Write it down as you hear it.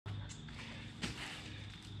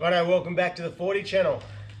Righto, welcome back to the 40 channel.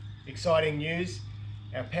 Exciting news,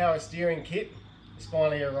 our power steering kit has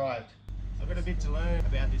finally arrived. So I've got a bit to learn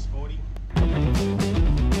about this 40.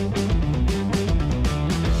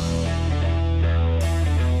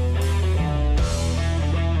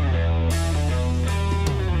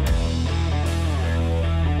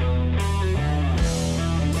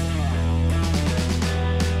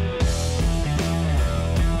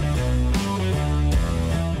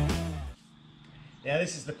 Now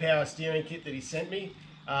this is the power steering kit that he sent me.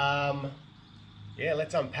 Yeah,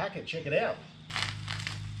 let's unpack it, check it out.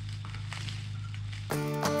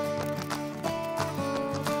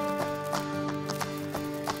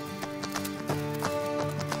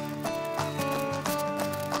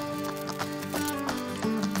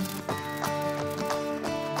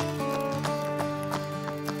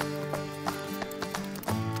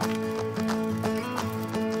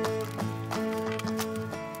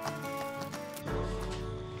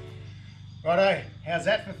 Righto, how's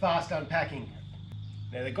that for fast unpacking?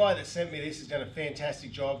 Now the guy that sent me this has done a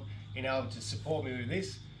fantastic job in able to support me with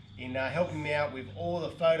this, in helping me out with all the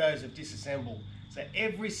photos of disassemble. So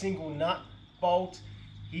every single nut, bolt,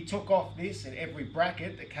 he took off this, and every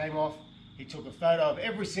bracket that came off, he took a photo of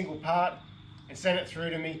every single part and sent it through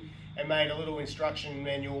to me and made a little instruction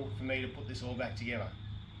manual for me to put this all back together.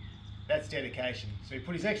 That's dedication. So he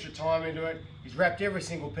put his extra time into it, he's wrapped every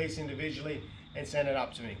single piece individually and sent it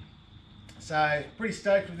up to me. So pretty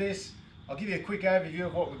stoked with this. I'll give you a quick overview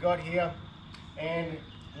of what we've got here, and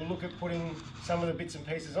we'll look at putting some of the bits and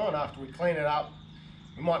pieces on after we clean it up.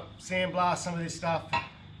 We might sandblast some of this stuff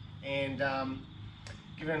and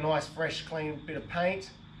give it a nice fresh clean bit of paint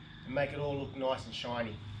and make it all look nice and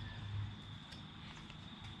shiny.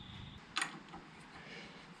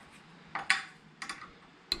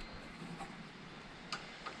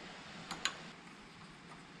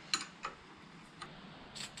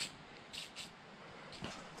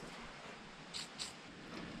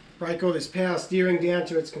 Break all this power steering down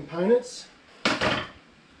to its components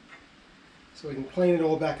so we can clean it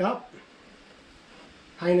all back up,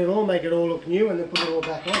 paint it all, make it all look new, and then put it all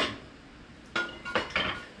back on.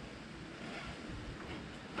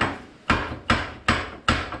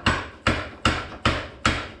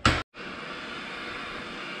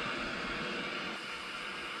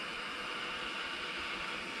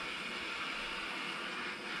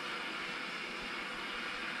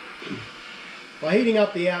 By heating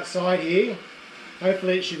up the outside here,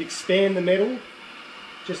 hopefully it should expand the metal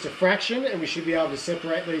just a fraction, and we should be able to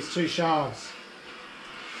separate these two shafts.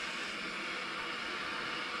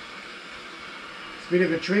 It's a bit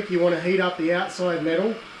of a trick. You want to heat up the outside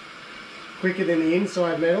metal quicker than the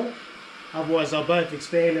inside metal, otherwise they'll both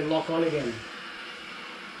expand and lock on again.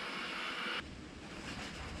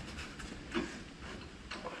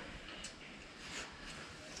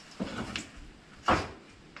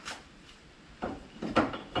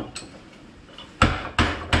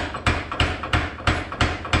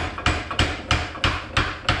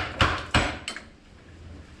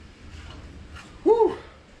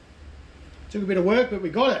 Took a bit of work, but we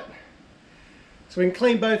got it. So we can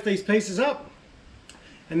clean both these pieces up,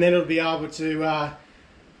 and then it'll be able to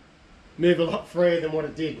move a lot freer than what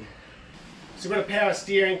it did. So we've got a power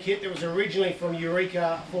steering kit that was originally from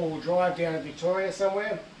Eureka 4-wheel drive down in Victoria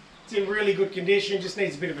somewhere. It's in really good condition, just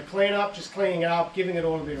needs a bit of a clean up, just cleaning it up, giving it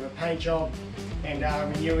all a bit of a paint job, and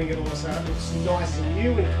renewing it all so it looks nice and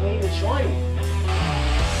new and clean and shiny.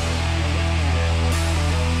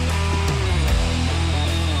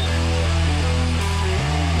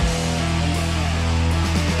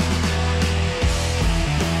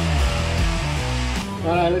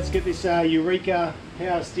 Alright, let's get this Eureka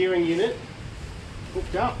power steering unit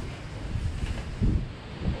hooked up.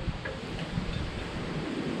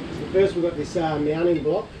 So first we've got this mounting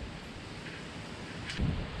block.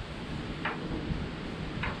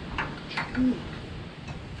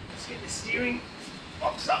 Let's get the steering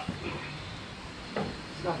box up. There's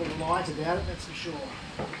nothing light about it, that's for sure.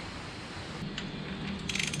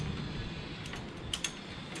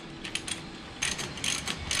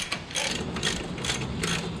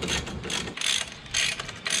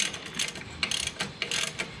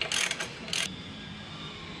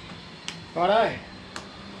 Righto,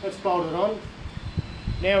 let's bolt it on.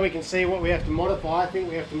 Now we can see what we have to modify. I think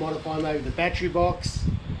we have to modify maybe the battery box.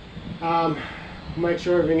 Make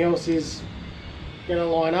sure everything else is going to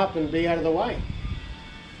line up and be out of the way.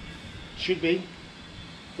 Should be,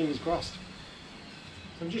 fingers crossed.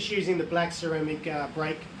 So I'm just using the black ceramic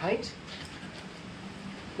brake paint.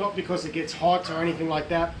 Not because it gets hot or anything like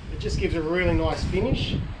that, it just gives a really nice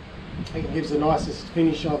finish. I think it gives the nicest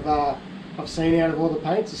finish I've seen out of all the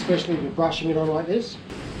paints, especially if you're brushing it on like this.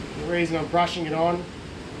 The reason I'm brushing it on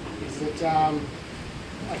is that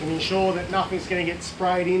I can ensure that nothing's going to get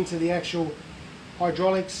sprayed into the actual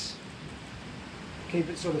hydraulics, keep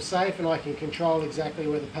it sort of safe, and I can control exactly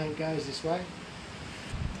where the paint goes this way.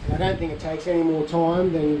 And I don't think it takes any more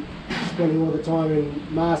time than spending all the time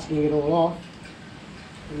in masking it all off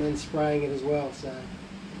and then spraying it as well, so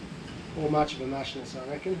all much of a muchness, I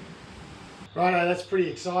reckon. Righto, that's pretty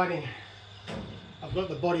exciting. I've got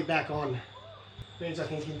the body back on. Means I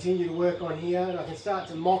can continue to work on here, and I can start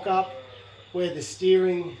to mock up where the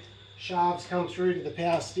steering shafts come through to the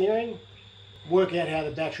power steering, work out how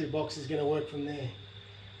the battery box is going to work from there.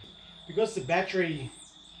 Because the battery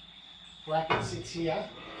bracket sits here,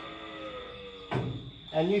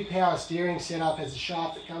 our new power steering setup has a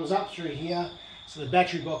shaft that comes up through here, so the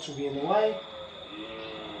battery box will be in the way,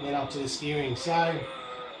 and then up to the steering. So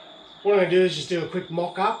what I'm going to do is just do a quick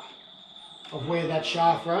mock-up of where that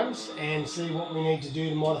shaft runs and see what we need to do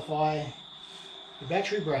to modify the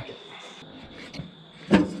battery bracket.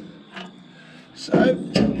 So,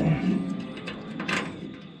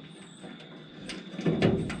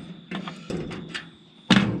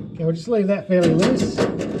 okay, we'll just leave that fairly loose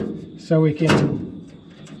so we can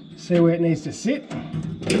see where it needs to sit.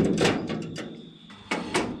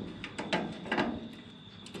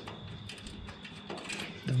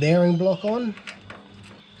 The bearing block on.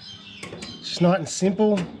 It's nice and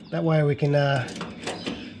simple. That way we can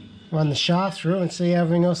run the shaft through and see how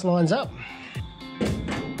everything else lines up.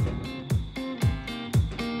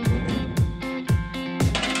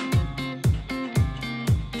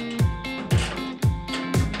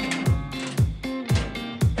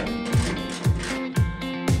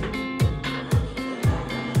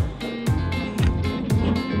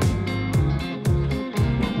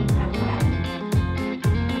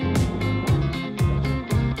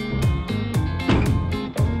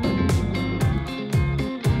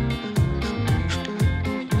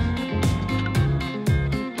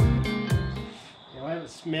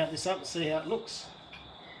 Mount this up and see how it looks.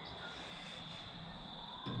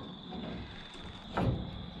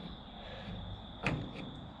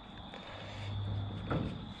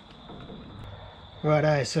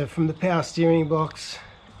 Righto, so from the power steering box,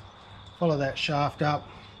 follow that shaft up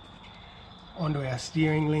onto our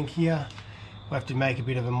steering link here. We'll have to make a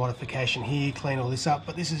bit of a modification here, clean all this up,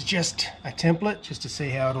 but this is just a template just to see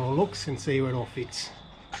how it all looks and see where it all fits.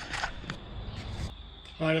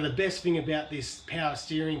 Right, the best thing about this power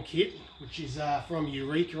steering kit, which is from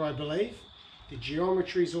Eureka, I believe, the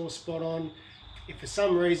geometry is all spot on. If for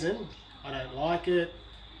some reason I don't like it,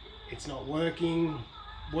 it's not working,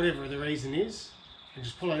 whatever the reason is, I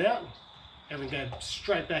just pull it out and we go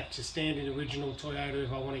straight back to standard original Toyota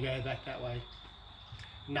if I want to go back that way.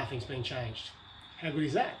 Nothing's been changed. How good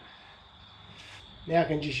is that? Now I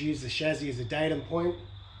can just use the chassis as a datum point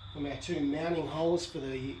from our two mounting holes for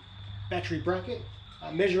the battery bracket.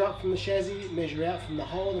 Measure up from the chassis, measure out from the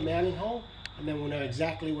hole, the mounting hole, and then we'll know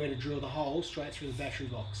exactly where to drill the hole straight through the battery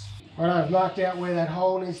box. All right, I've marked out where that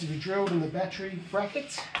hole needs to be drilled in the battery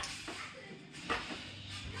brackets.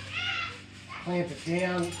 Clamp it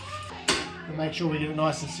down and make sure we get it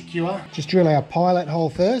nice and secure. Just drill our pilot hole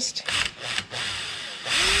first.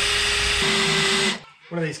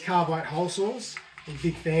 One of these carbide hole saws. I'm a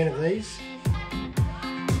big fan of these.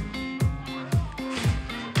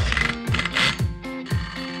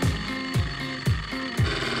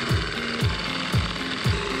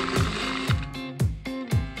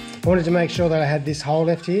 I wanted to make sure that I had this hole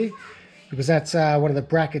left here because that's one of the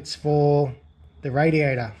brackets for the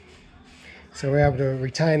radiator. So we're able to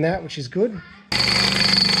retain that, which is good.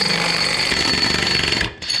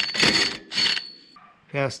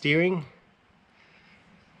 Power steering.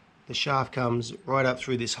 The shaft comes right up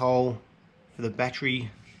through this hole for the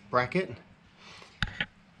battery bracket.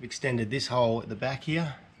 We've extended this hole at the back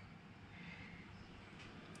here,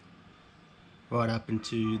 right up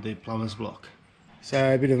into the plumber's block.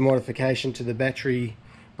 So a bit of modification to the battery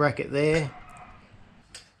bracket there.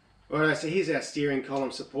 Alright, so here's our steering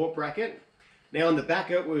column support bracket. Now on the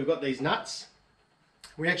back of it, we've got these nuts.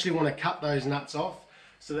 We actually want to cut those nuts off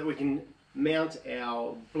so that we can mount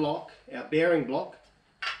our block, our bearing block,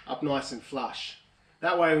 up nice and flush.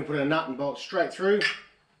 That way we can put a nut and bolt straight through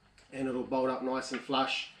and it'll bolt up nice and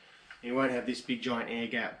flush and you won't have this big giant air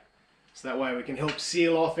gap. So that way we can help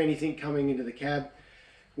seal off anything coming into the cab.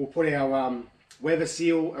 We'll put our weather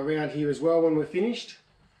seal around here as well when we're finished.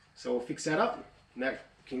 So we'll fix that up and that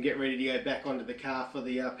can get ready to go back onto the car for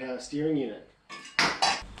the power steering unit.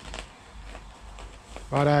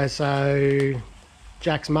 Righto, so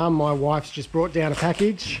Jack's mum, my wife's just brought down a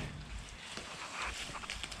package.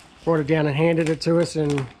 Brought it down and handed it to us,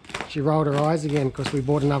 and She rolled her eyes again because we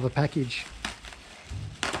bought another package.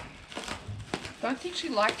 Don't think she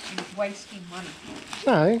likes you wasting money.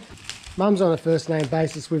 No, Mum's on a first name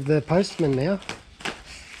basis with the postman now.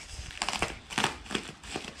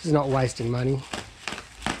 This is not wasting money.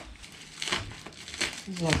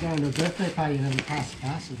 This is like going to a birthday party and having pass a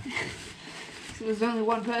parcel. So there's only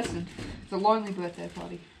one person. It's a lonely birthday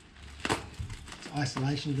party. It's an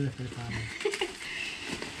isolation birthday party.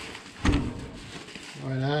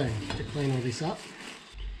 Righto, to clean all this up.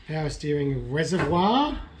 Power steering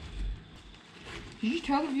reservoir. Did you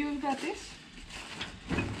tell the viewers about this?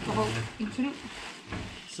 The whole incident?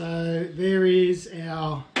 So there is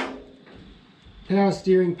our power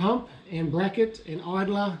steering pump and bracket and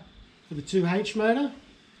idler for the 2H motor.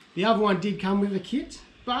 The other one did come with a kit,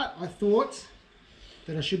 but I thought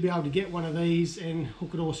that I should be able to get one of these and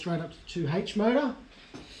hook it all straight up to the 2H motor.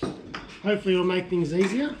 Hopefully it'll make things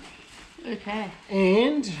easier. Okay.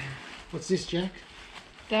 And what's this, Jack?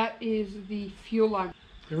 That is the fuel line.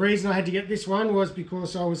 The reason I had to get this one was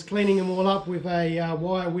because I was cleaning them all up with a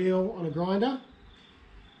wire wheel on a grinder,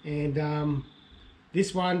 and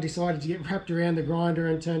this one decided to get wrapped around the grinder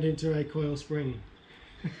and turned into a coil spring.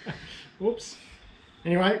 Whoops.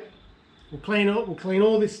 Anyway, we'll clean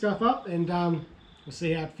all this stuff up, and we'll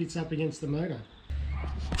see how it fits up against the motor.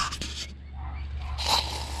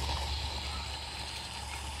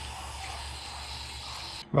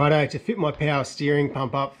 Righto, to fit my power steering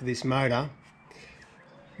pump up for this motor,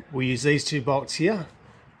 we use these two bolts here,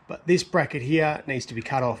 but this bracket here needs to be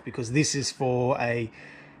cut off because this is for a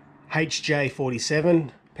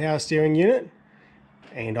HJ47 power steering unit,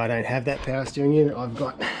 and I don't have that power steering unit. I've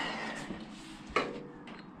got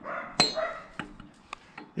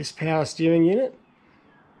this power steering unit,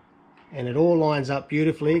 and it all lines up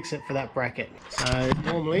beautifully except for that bracket. So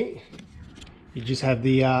normally you just have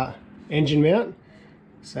the engine mount.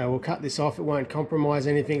 So we'll cut this off. It won't compromise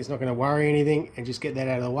anything, it's not going to worry anything, and just get that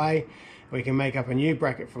out of the way. We can make up a new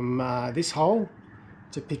bracket from this hole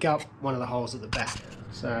to pick up one of the holes at the back.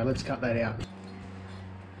 So let's cut that out.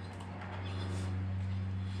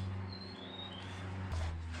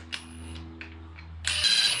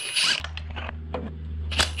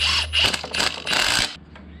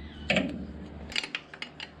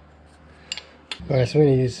 Alright, so we're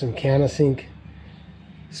going to use some countersink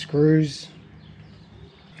screws.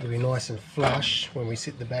 It'll be nice and flush when we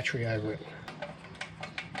sit the battery over it.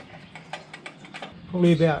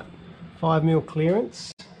 Probably about 5mm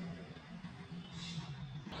clearance.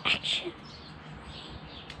 Action.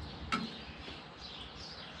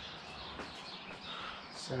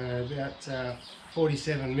 So about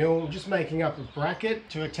 47mm. I'm just making up a bracket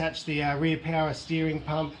to attach the rear power steering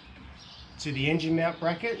pump to the engine mount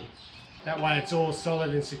bracket. That way it's all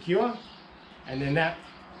solid and secure, and then that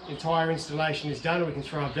entire installation is done and we can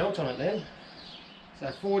throw a belt on it then. So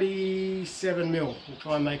 47mm, we'll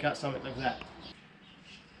try and make up something of that.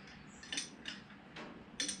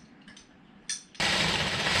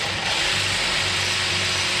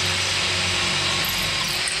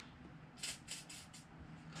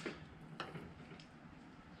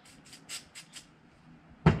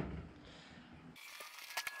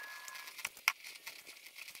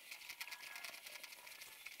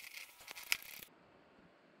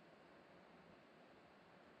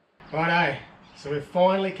 Righto, so we've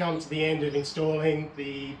finally come to the end of installing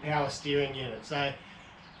the power steering unit. So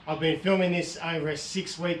I've been filming this over a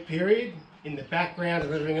 6-week period in the background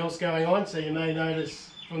of everything else going on. So you may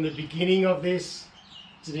notice from the beginning of this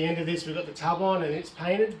to the end of this, we've got the tub on and it's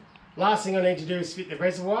painted. Last thing I need to do is fit the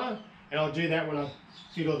reservoir, and I'll do that when I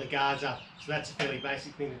fit all the guards up. So that's a fairly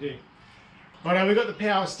basic thing to do. Righto, we've got the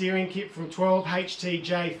power steering kit from 12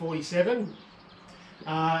 HJ47.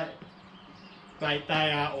 Mate,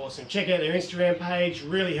 they are awesome. Check out their Instagram page,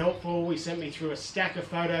 really helpful. We sent me through a stack of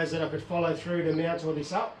photos that I could follow through to mount all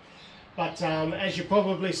this up. But as you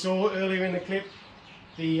probably saw earlier in the clip,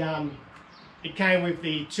 it came with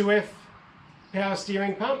the 2F power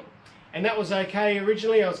steering pump, and that was okay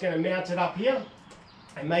originally. I was going to mount it up here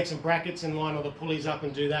and make some brackets and line all the pulleys up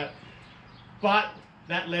and do that. But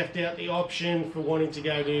that left out the option for wanting to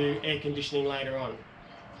go to air conditioning later on.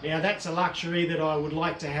 Now that's a luxury that I would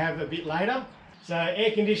like to have a bit later. So air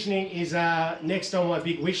conditioning is next on my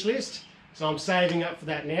big wish list, so I'm saving up for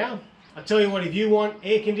that now. I tell you what, if you want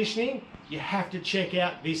air conditioning, you have to check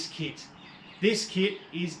out this kit. This kit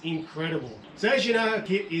is incredible. So as you know, a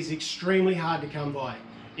kit is extremely hard to come by,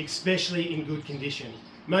 especially in good condition.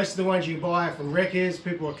 Most of the ones you buy are from wreckers.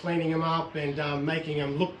 People are cleaning them up and making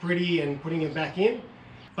them look pretty and putting them back in.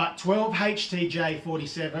 But 12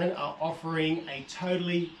 HJ47 are offering a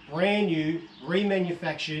totally brand new,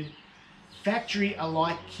 remanufactured factory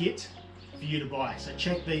alike kit for you to buy. So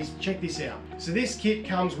check this out. So this kit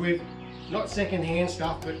comes with not second-hand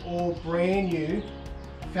stuff, but all brand new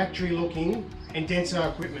factory looking condenser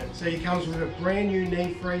equipment. So it comes with a brand new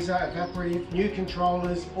knee freezer, evaporator, new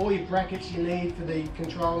controllers, all your brackets you need for the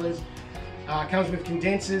controllers. Comes with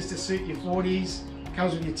condensers to suit your 40s.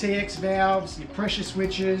 Comes with your TX valves, your pressure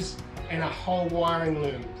switches, and a whole wiring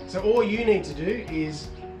loom. So all you need to do is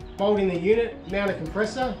bolt in the unit, mount a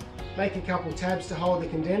compressor, make a couple tabs to hold the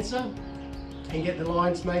condenser, and get the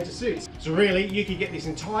lines made to suit. So really, you could get this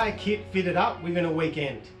entire kit fitted up within a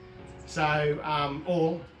weekend. So,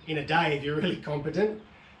 or in a day if you're really competent.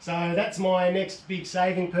 So that's my next big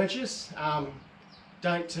saving purchase.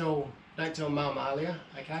 Don't tell mum, Alia,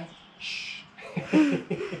 okay? Shh.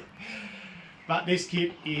 But this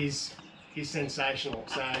kit is sensational.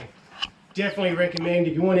 So definitely recommend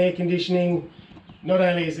if you want air conditioning. Not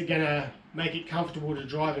only is it going to make it comfortable to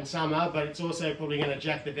drive in summer, but it's also probably going to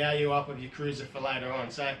jack the value up of your cruiser for later on.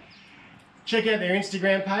 So check out their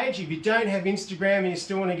Instagram page. If you don't have Instagram and you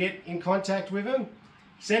still want to get in contact with them,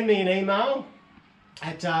 send me an email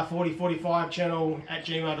at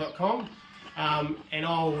 4045channel@gmail.com, and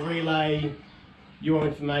I'll relay your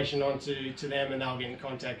information onto them and they'll get in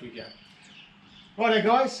contact with you. Righto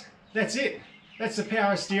guys, that's it. That's the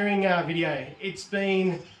power steering video. It's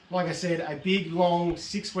been, like I said, a big, long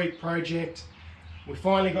 6-week project. We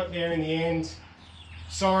finally got there in the end.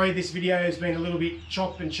 Sorry, this video has been a little bit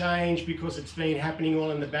chopped and changed because it's been happening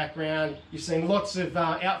all in the background. You've seen lots of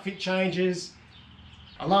outfit changes.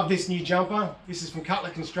 I love this new jumper. This is from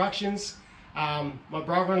Cutler Constructions. My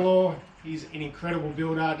brother-in-law, he's an incredible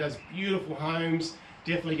builder, does beautiful homes.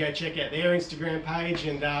 Definitely go check out their Instagram page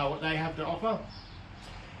and what they have to offer.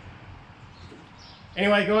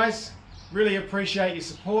 Anyway guys, really appreciate your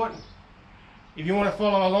support. If you want to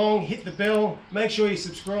follow along, hit the bell, make sure you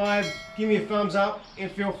subscribe, give me a thumbs up, and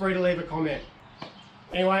feel free to leave a comment.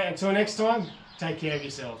 Anyway, until next time, take care of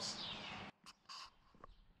yourselves.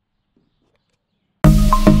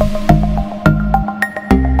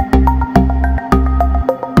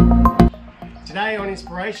 Today on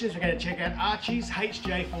Inspirations, we're going to check out Archie's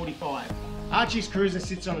HJ45. Archie's cruiser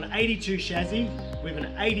sits on an 82 chassis with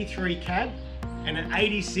an 83 cab and an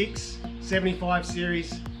 86 75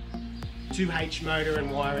 series 2H motor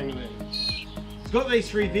and wiring loom. He's got these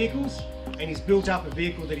 3 vehicles and he's built up a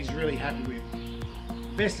vehicle that he's really happy with.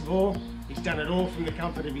 Best of all, he's done it all from the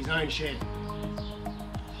comfort of his own shed.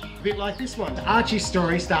 A bit like this one. Archie's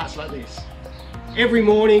story starts like this. Every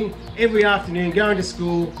morning, every afternoon, going to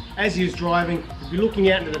school, as he was driving, he'd be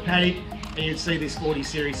looking out into the paddock and you'd see this 40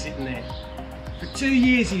 series sitting there. For 2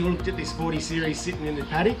 years he looked at this 40 series sitting in the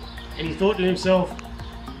paddock and he thought to himself,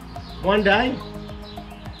 one day,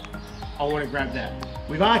 I want to grab that.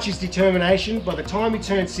 With Archie's determination, by the time he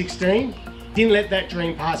turned 16, didn't let that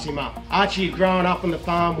dream pass him up. Archie had grown up on the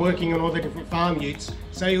farm working on all the different farm utes,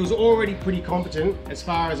 so he was already pretty competent as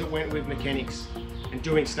far as it went with mechanics and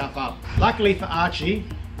doing stuff up. Luckily for Archie,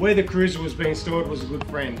 where the cruiser was being stored was a good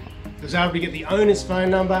friend. He was able to get the owner's phone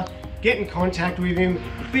number, get in contact with him,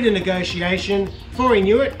 a bit of negotiation. Before he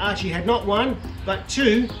knew it, Archie had not 1, but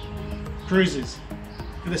 2 cruisers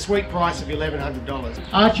for the sweet price of $1,100.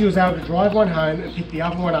 Archie was able to drive one home and pick the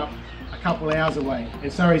other one up a couple hours away,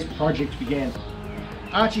 and so his project began.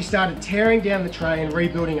 Archie started tearing down the tray and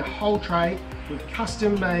rebuilding a whole tray with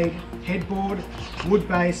custom-made headboard, wood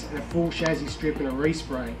base, and a full chassis strip and a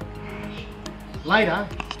respray. Later,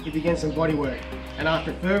 he began some bodywork, and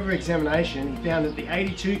after further examination, he found that the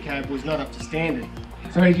 82 cab was not up to standard.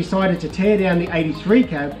 So he decided to tear down the 83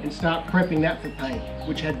 cab and start prepping that for paint,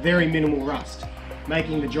 which had very minimal rust,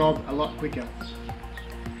 making the job a lot quicker.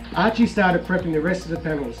 Archie started prepping the rest of the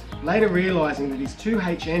panels, later realising that his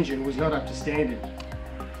 2H engine was not up to standard.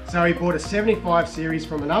 So he bought a 75 series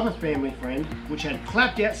from another family friend, which had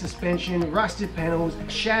clapped out suspension, rusted panels,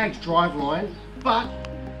 shagged driveline, but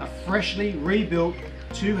a freshly rebuilt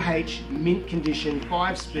 2H mint condition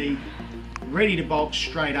 5-speed, ready to bolt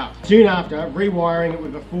straight up. Soon after, rewiring it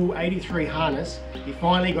with a full 83 harness, he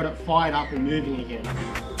finally got it fired up and moving again.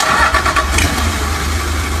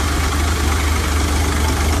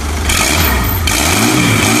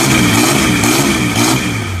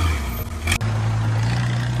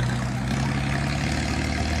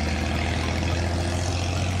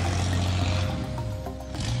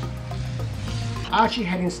 Archie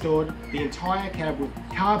had installed the entire cab with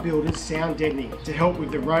car builders sound deadening to help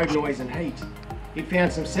with the road noise and heat. He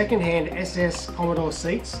found some second-hand SS Commodore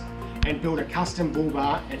seats and built a custom bull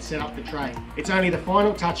bar and set up the tray. It's only the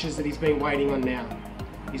final touches that he's been waiting on now.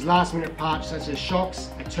 His last-minute parts such as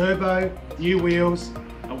shocks, a turbo, new wheels,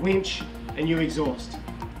 a winch, and new exhaust.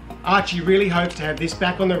 Archie really hopes to have this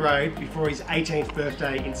back on the road before his 18th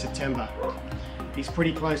birthday in September. He's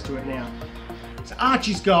pretty close to it now. So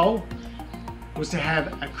Archie's goal was to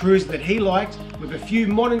have a cruiser that he liked with a few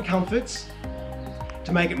modern comforts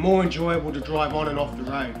to make it more enjoyable to drive on and off the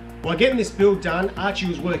road. While getting this build done, Archie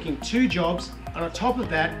was working 2 jobs, and on top of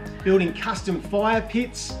that, building custom fire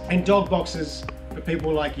pits and dog boxes for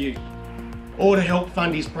people like you, all to help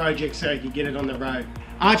fund his project so he could get it on the road.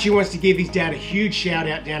 Archie wants to give his dad a huge shout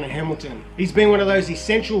out down in Hamilton. He's been one of those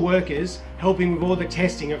essential workers helping with all the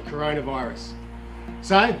testing of coronavirus.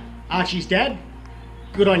 So, Archie's dad,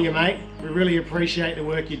 good on you, mate. We really appreciate the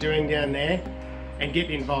work you're doing down there and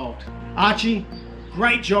getting involved. Archie,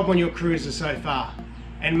 great job on your cruiser so far.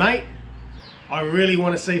 And mate, I really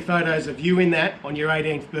want to see photos of you in that on your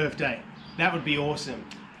 18th birthday. That would be awesome.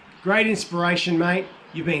 Great inspiration, mate.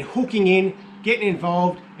 You've been hooking in, getting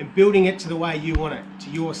involved and building it to the way you want it,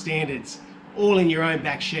 to your standards, all in your own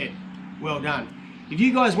back shed. Well done. If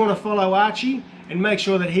you guys want to follow Archie and make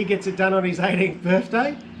sure that he gets it done on his 18th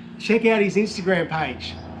birthday, check out his Instagram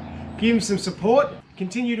page. Give him some support,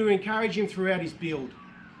 continue to encourage him throughout his build.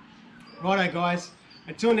 Righto guys,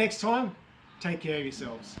 until next time, take care of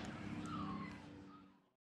yourselves.